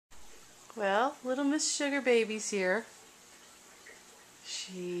Well, little Miss Sugar Baby's here.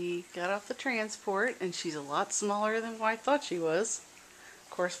 She got off the transport and she's a lot smaller than what I thought she was.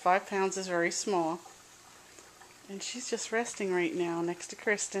 Of course, 5 pounds is very small. And she's just resting right now next to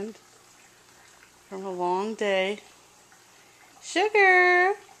Kristen from a long day.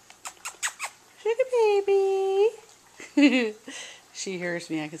 Sugar! Sugar baby! She hears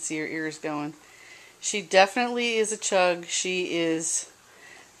me. I can see her ears going. She definitely is a chug. She is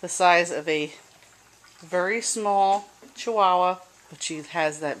the size of a very small Chihuahua, but she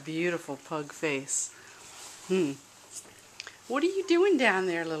has that beautiful pug face. What are you doing down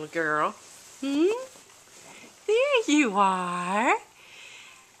there, little girl? There you are.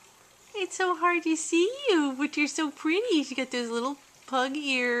 It's so hard to see you, but you're so pretty. You got those little pug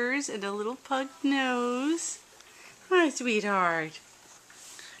ears and a little pug nose. Hi, sweetheart.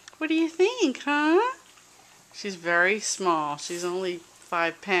 What do you think, huh? She's very small. She's only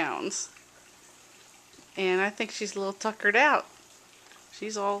 5 pounds. And I think she's a little tuckered out.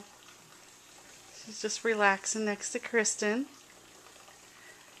 She's just relaxing next to Kristen.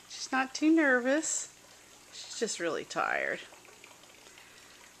 She's not too nervous. She's just really tired.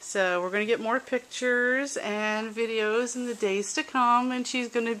 So we're going to get more pictures and videos in the days to come, and she's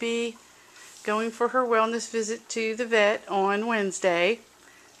going to be going for her wellness visit to the vet on Wednesday.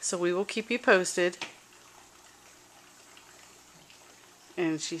 So we will keep you posted.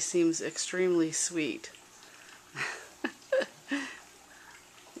 And she seems extremely sweet.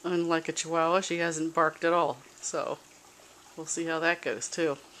 Unlike a Chihuahua, she hasn't barked at all. So we'll see how that goes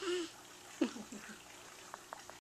too.